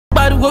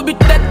One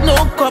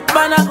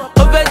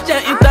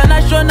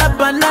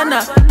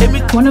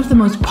of the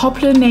most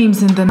popular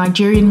names in the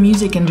Nigerian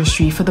music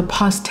industry for the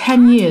past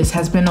 10 years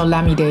has been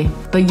Olamide,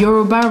 the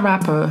Yoruba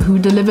rapper who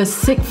delivers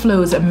sick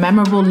flows and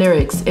memorable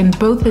lyrics in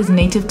both his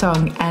native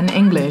tongue and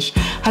English,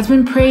 has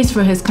been praised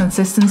for his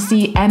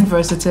consistency and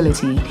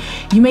versatility.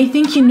 You may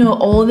think you know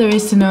all there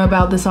is to know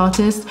about this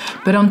artist,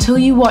 but until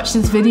you watch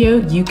this video,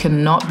 you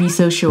cannot be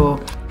so sure.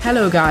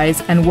 Hello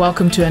guys, and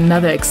welcome to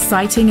another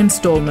exciting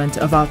installment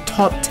of our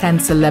Top 10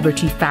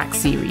 Celebrity Facts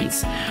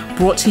series,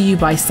 brought to you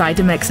by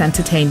Sidemex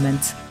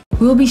Entertainment.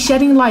 We'll be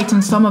shedding light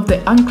on some of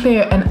the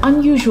unclear and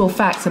unusual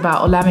facts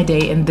about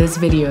Olamide in this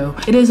video.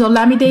 It is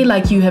Olamide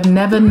like you have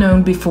never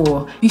known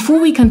before. Before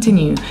we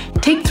continue,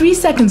 take 3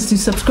 seconds to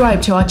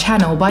subscribe to our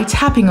channel by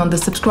tapping on the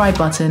subscribe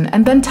button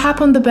and then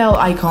tap on the bell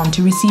icon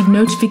to receive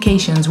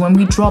notifications when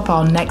we drop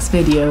our next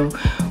video.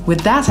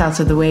 With that out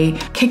of the way,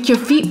 kick your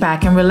feet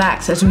back and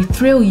relax as we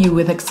thrill you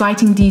with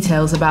exciting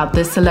details about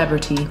this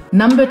celebrity.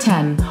 Number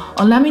 10.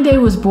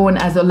 Olamide was born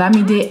as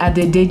Olamide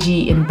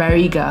Adedeji in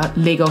Bariga,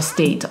 Lagos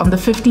State on the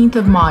 15th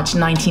of March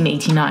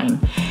 1989.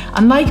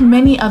 Unlike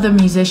many other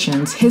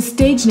musicians, his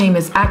stage name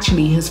is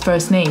actually his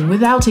first name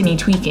without any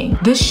tweaking.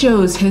 This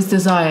shows his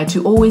desire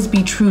to always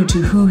be true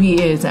to who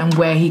he is and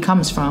where he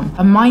comes from,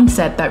 a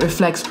mindset that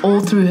reflects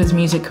all through his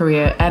music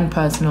career and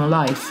personal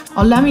life.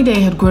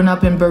 Olamide had grown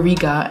up in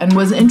Bariga and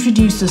was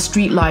introduced to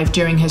street life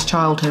during his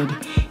childhood.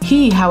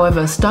 He,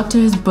 however, stuck to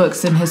his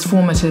books in his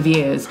formative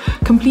years,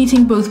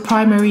 completing both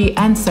primary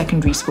and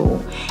secondary school.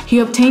 He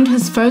obtained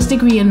his first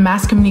degree in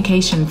mass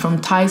communication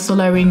from Tai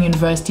Solarin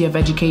University of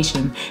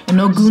Education in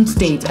Ogun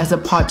State as a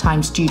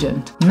part-time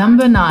student.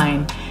 Number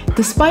 9.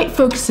 Despite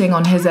focusing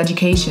on his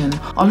education,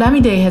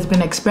 Olamide has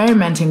been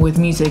experimenting with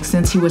music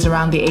since he was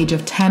around the age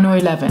of 10 or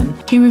 11.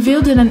 He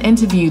revealed in an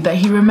interview that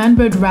he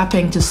remembered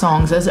rapping to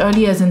songs as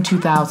early as in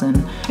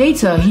 2000.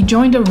 Later, he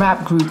joined a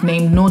rap group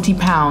named Naughty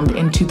Pound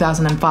in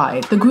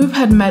 2005. The group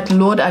had met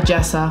Lord of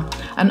Ajasa,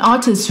 an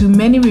artist who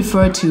many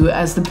refer to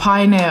as the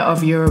pioneer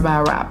of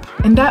Yoruba rap.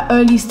 In that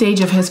early stage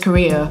of his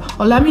career,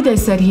 Olamide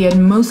said he had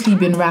mostly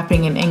been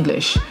rapping in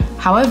English.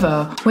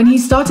 However, when he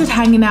started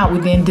hanging out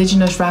with the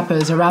indigenous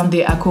rappers around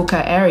the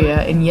Akoka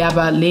area in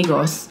Yaba,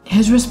 Lagos,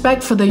 his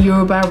respect for the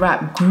Yoruba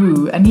rap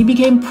grew and he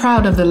became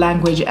proud of the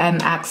language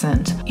and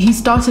accent. He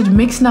started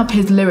mixing up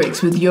his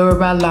lyrics with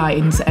Yoruba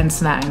lines and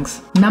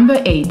slangs.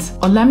 Number 8.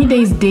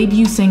 Olamide's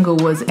debut single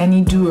was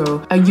Eni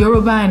Duro, a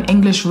Yoruba and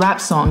English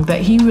rap song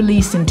that he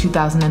released in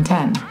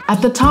 2010.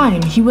 At the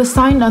time, he was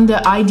signed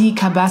under ID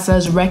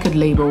Kabasa's record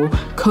label,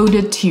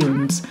 Coded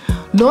Tunes.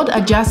 Lord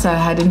of Ajasa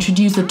had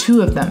introduced the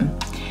two of them.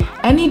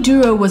 Eni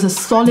Duro was a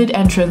solid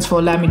entrance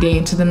for Olamide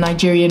into the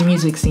Nigerian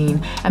music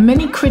scene, and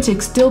many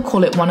critics still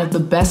call it one of the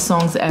best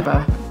songs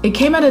ever. It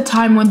came at a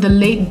time when the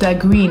late Da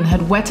Green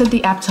had whetted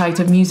the appetite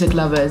of music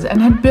lovers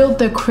and had built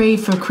their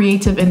crave for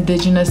creative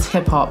indigenous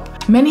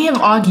hip-hop. Many have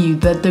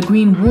argued that Da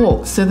Green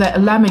walked so that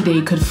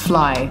Olamide could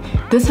fly.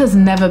 This has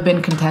never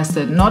been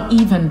contested, not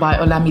even by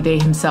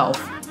Olamide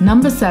himself.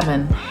 Number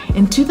 7.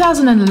 In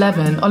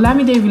 2011,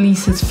 Olamide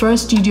released his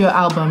first studio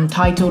album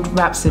titled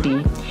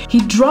Rhapsody. He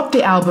dropped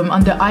the album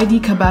under ID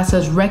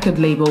Kabasa's record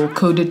label,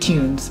 Coded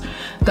Tunes.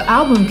 The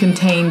album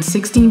contained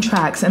 16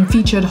 tracks and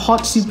featured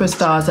hot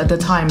superstars at the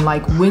time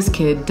like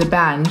Wizkid,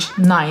 D'banj,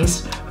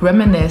 Nice,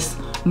 Reminisce,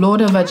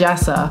 Lord of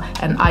Ajasa,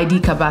 and ID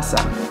Kabasa.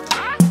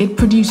 It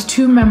produced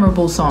 2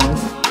 memorable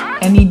songs,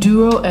 Eni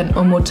Duro and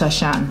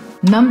Omotashan.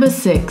 Number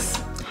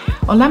 6.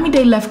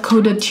 Olamide left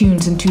Coded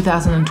Tunes in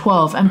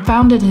 2012 and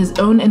founded his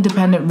own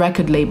independent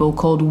record label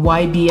called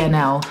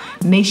YBNL,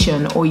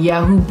 Nation or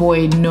Yahoo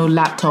Boy No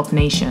Laptop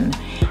Nation.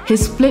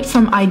 His split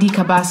from ID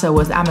Kabasa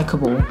was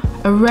amicable,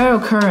 a rare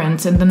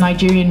occurrence in the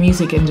Nigerian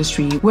music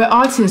industry where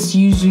artists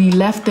usually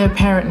left their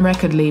parent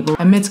record label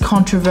amidst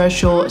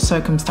controversial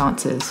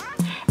circumstances.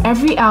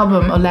 Every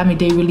album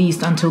Olamide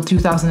released until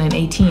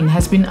 2018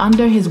 has been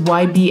under his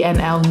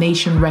YBNL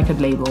Nation record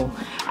label.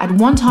 At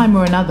one time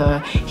or another,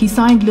 he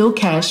signed Lil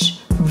Kesh,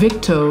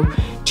 Victo,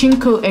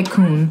 Chinko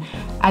Ekun,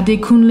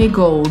 Adekunle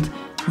Gold,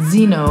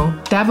 Zeno,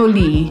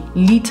 Davoli,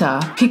 Lita,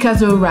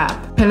 Picasso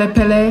Rap, Pele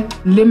Pele,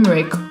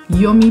 Limerick,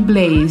 Yomi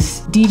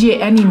Blaze, DJ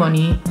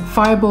Anymoney,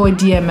 Fireboy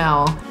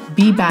DML,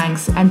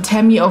 B-Banks, and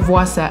Temi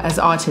Ovwasa as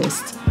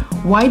artists.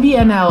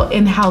 YBNL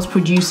in-house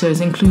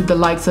producers include the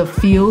likes of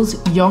Fields,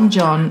 Young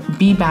John,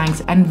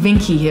 B-Banks, and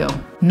Vinky Hill.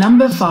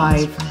 Number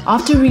 5.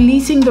 After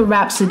releasing the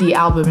Rhapsody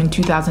album in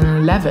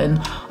 2011,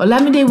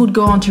 Olamide would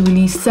go on to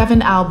release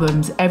 7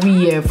 albums every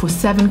year for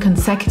 7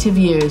 consecutive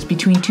years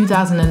between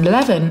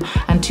 2011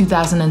 and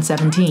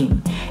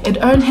 2017. It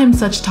earned him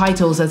such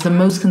titles as the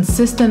most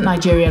consistent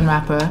Nigerian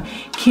rapper,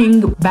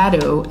 King,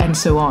 Bado, and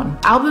so on.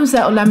 Albums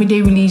that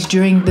Olamide released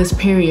during this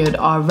period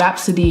are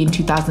Rhapsody in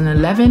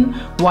 2011,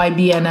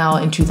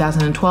 YBNL in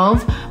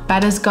 2012,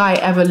 Baddest Guy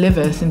Ever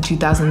Liveth in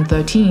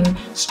 2013,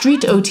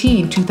 Street OT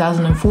in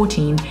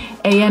 2014,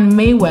 AN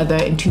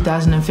Mayweather in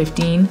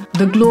 2015,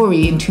 The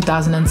Glory in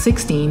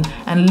 2016,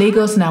 and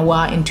Lagos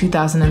Nawa in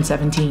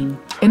 2017.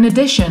 In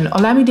addition,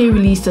 Olamide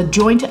released a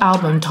joint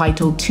album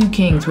titled Two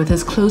Kings with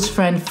his close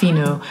friend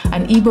Phyno,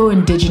 an Igbo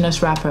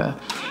indigenous rapper.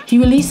 He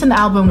released an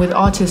album with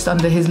artists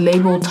under his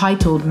label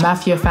titled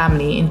Mafia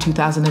Family in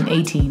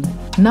 2018.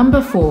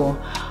 Number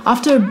 4.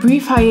 After a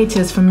brief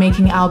hiatus from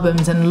making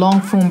albums and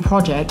long-form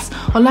projects,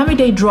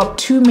 Olamide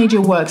dropped 2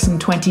 major works in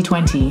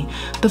 2020.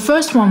 The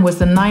first one was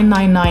the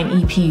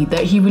 999 EP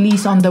that he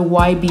released on the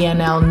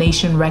YBNL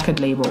Nation record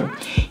label.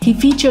 He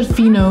featured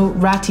Phyno,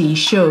 Ratty,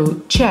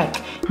 Show,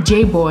 Check,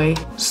 J-Boy,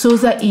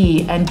 Soza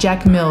E, and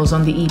Jack Mills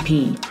on the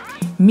EP.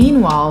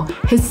 Meanwhile,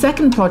 his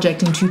second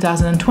project in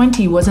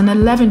 2020 was an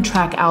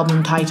 11-track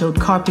album titled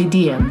Carpe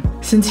Diem,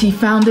 since he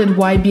founded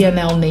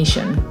YBNL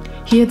Nation.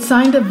 He had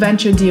signed a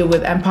venture deal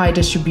with Empire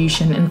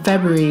Distribution in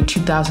February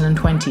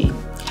 2020.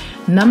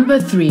 Number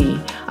 3.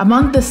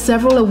 Among the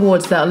several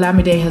awards that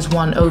Olamide has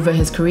won over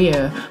his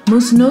career,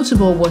 most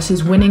notable was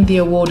his winning the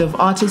award of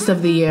Artist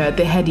of the Year at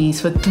the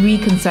Headies for 3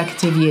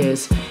 consecutive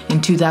years, in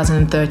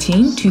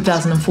 2013,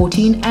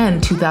 2014,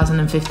 and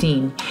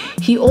 2015.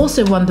 He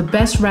also won the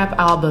Best Rap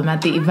Album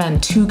at the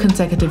event 2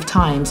 consecutive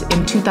times,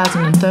 in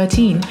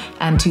 2013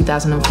 and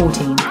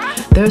 2014.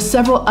 There are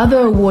several other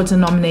awards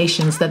and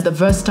nominations that the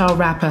versatile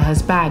rapper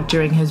has bagged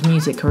during his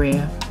music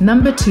career.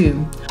 Number 2.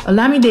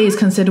 Olamide is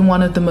considered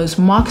one of the most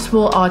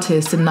marketable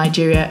artists in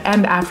Nigeria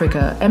and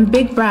Africa, and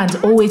big brands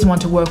always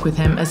want to work with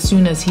him as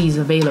soon as he's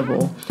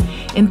available.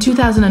 In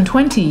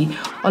 2020,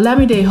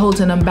 Olamide holds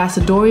an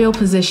ambassadorial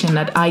position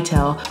at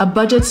itel, a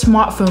budget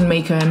smartphone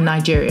maker in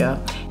Nigeria.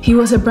 He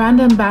was a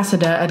brand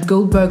ambassador at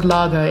Goldberg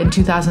Lager in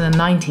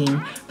 2019.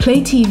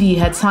 Play TV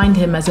had signed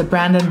him as a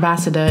brand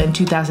ambassador in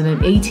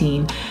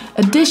 2018.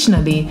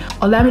 Additionally,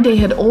 Olamide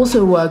had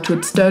also worked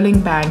with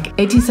Sterling Bank,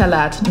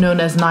 Etisalat,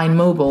 known as 9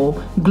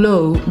 Mobile,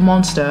 Glow,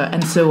 Monster,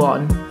 and so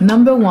on.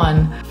 Number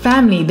 1.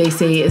 Family, they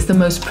say, is the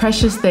most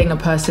precious thing a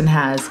person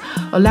has.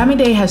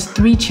 Olamide has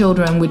 3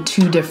 children with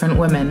 2 different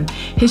women.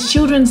 His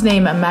children's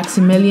name are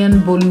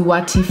Maximilian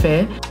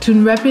Boluwatife,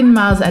 Tunrepin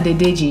Miles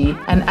Adedeji,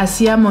 and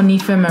Asia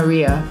Monife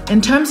Maria.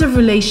 In terms of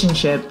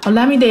relationship,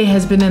 Olamide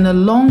has been in a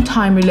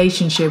long-time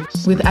relationship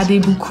with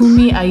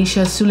Adebukumi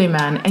Aisha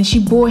Suleiman, and she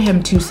bore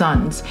him 2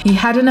 sons. He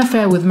had an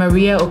affair with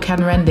Maria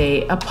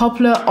Okanrende, a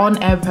popular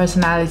on-air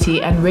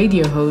personality and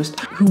radio host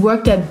who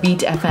worked at Beat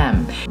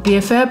FM. The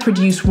affair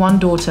produced 1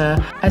 daughter,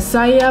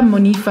 Asaya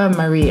Monifa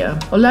Maria.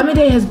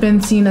 Olamide has been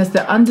seen as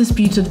the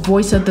undisputed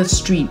voice of the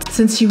street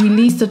since he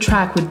released a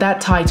track with that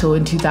title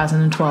in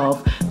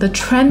 2012. The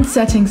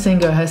trend-setting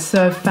singer has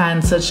served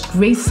fans such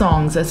great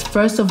songs as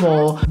First of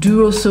All,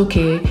 Duro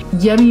Soke,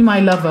 Yemi My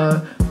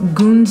Lover,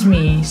 Goons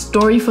Me,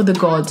 Story for the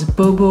Gods,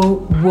 Bobo,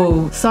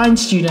 Whoa,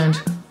 Science Student,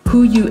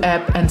 Who You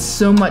Ep, and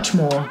so much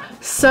more.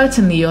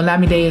 Certainly,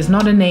 Olamide is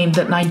not a name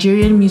that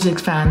Nigerian music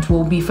fans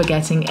will be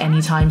forgetting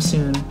anytime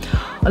soon.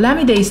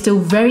 Olamide is still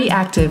very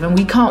active, and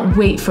we can't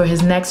wait for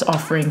his next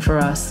offering for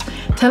us.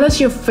 Tell us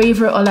your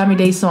favorite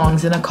Olamide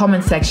songs in the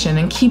comment section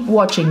and keep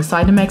watching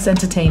Sidemex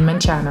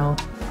Entertainment channel.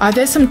 Are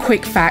there some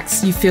quick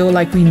facts you feel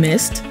like we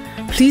missed?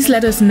 Please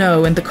let us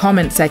know in the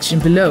comment section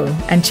below,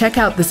 and check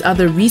out this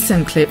other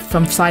recent clip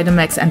from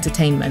Sidemex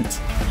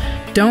Entertainment.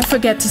 Don't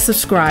forget to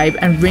subscribe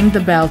and ring the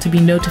bell to be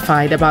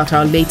notified about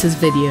our latest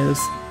videos.